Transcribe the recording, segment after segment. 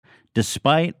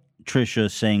Despite Trisha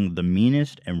saying the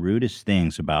meanest and rudest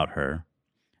things about her,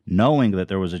 knowing that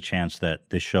there was a chance that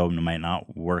this show might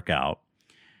not work out,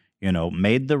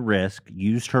 made the risk,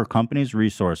 used her company's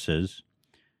resources,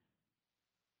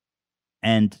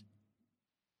 and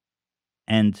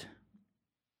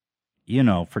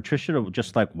for Trisha to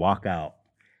just like walk out.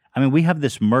 I mean, we have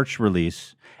this merch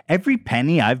release. Every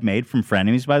penny I've made from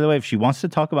Frenemies, by the way, if she wants to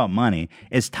talk about money,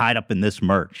 is tied up in this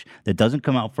merch that doesn't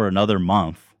come out for another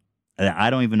month. And I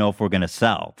don't even know if we're going to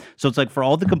sell. So it's like for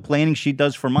all the complaining she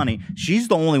does for money, she's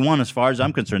the only one, as far as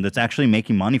I'm concerned, that's actually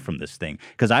making money from this thing.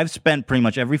 Because I've spent pretty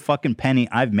much every fucking penny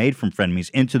I've made from Frenemies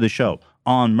into the show,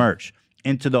 on merch,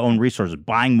 into the own resources,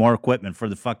 buying more equipment for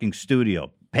the fucking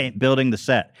studio, building the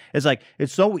set. It's like,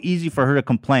 it's so easy for her to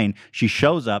complain. She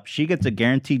shows up, she gets a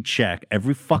guaranteed check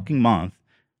every fucking month,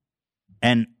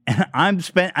 and I'm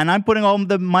putting all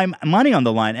my money on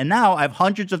the line, and now I have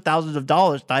hundreds of thousands of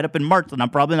dollars tied up in merch that I'm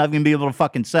probably not going to be able to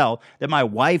fucking sell, that my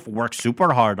wife works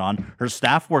super hard on, her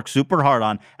staff works super hard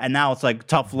on, and now it's like,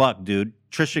 tough luck, dude.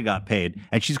 Trisha got paid,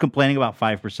 and she's complaining about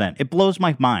 5%. It blows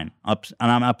my mind, and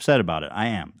I'm upset about it. I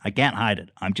am. I can't hide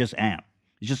it. I just am.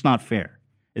 It's just not fair.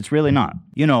 It's really not.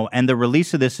 And the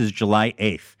release of this is July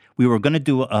 8th. We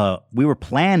were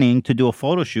planning to do a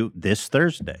photo shoot this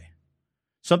Thursday.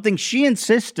 Something she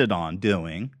insisted on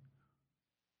doing.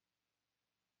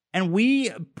 And we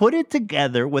put it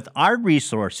together with our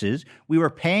resources. We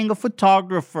were paying a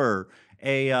photographer,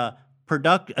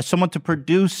 someone to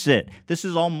produce it. This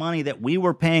is all money that we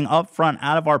were paying up front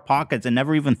out of our pockets and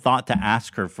never even thought to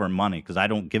ask her for money because I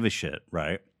don't give a shit,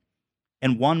 right?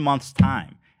 In 1 month's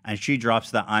time. And she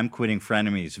drops the I'm quitting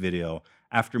Frenemies video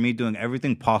after me doing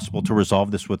everything possible to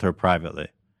resolve this with her privately.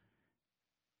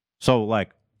 So,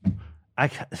 like,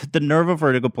 the nerve of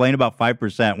her to complain about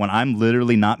 5% when I'm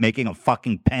literally not making a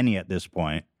fucking penny at this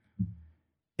point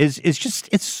is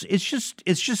just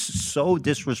so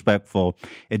disrespectful.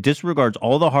 It disregards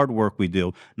all the hard work we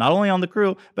do, not only on the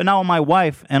crew, but now on my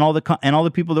wife and all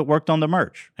the people that worked on the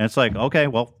merch. And it's like, okay,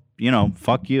 well,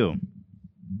 fuck you.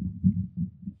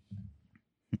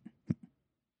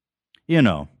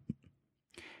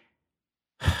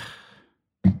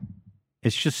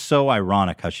 It's just so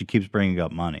ironic how she keeps bringing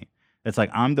up money. It's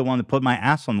like I'm the one that put my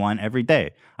ass on the line every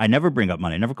day. I never bring up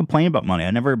money. I never complain about money.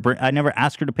 I never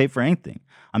ask her to pay for anything.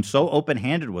 I'm so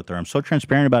open-handed with her. I'm so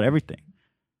transparent about everything.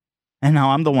 And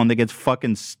now I'm the one that gets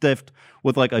fucking stiffed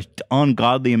with like an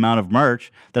ungodly amount of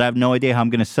merch that I have no idea how I'm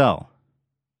going to sell.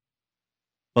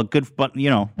 But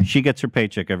she gets her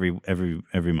paycheck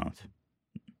every month.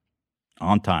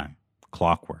 On time.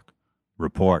 Clockwork.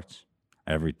 Reports.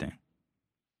 Everything.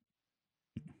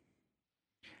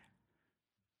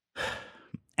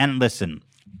 And listen,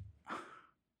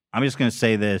 I'm just going to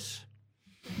say this.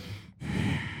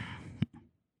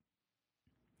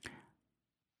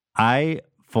 I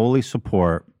fully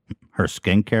support her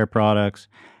skincare products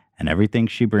and everything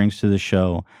she brings to the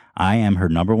show. I am her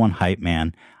number one hype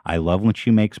man. I love when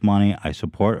she makes money. I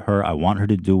support her. I want her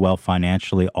to do well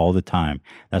financially all the time.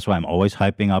 That's why I'm always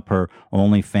hyping up her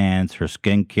OnlyFans, her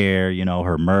skincare,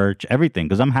 her merch, everything,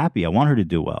 because I'm happy. I want her to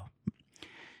do well.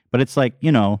 But it's like,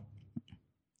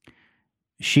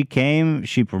 she came,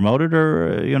 she promoted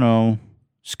her,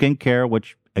 skincare,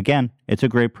 which, again, it's a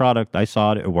great product. I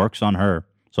saw it. It works on her.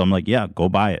 So I'm like, yeah, go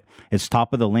buy it. It's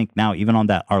top of the link now. Even on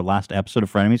our last episode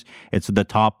of Frenemies, it's the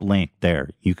top link there.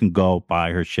 You can go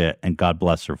buy her shit, and God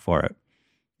bless her for it,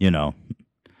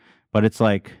 But it's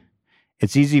like,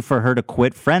 it's easy for her to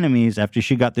quit Frenemies after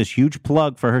she got this huge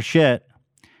plug for her shit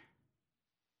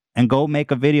and go make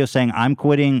a video saying, I'm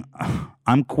quitting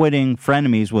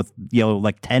Frenemies with,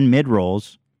 like 10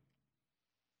 mid-rolls,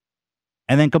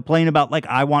 and then complain about, like,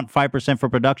 I want 5% for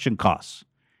production costs.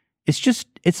 It's just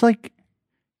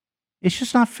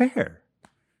not fair.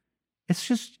 It's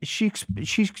just,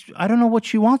 I don't know what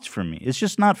she wants from me. It's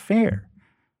just not fair.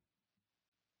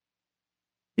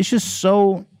 It's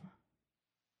so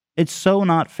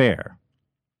not fair.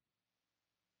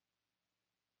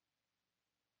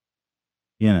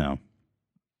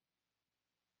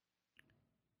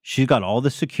 She's got all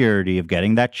the security of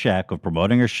getting that check, of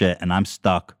promoting her shit, and I'm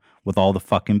stuck with all the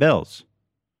fucking bills.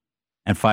 And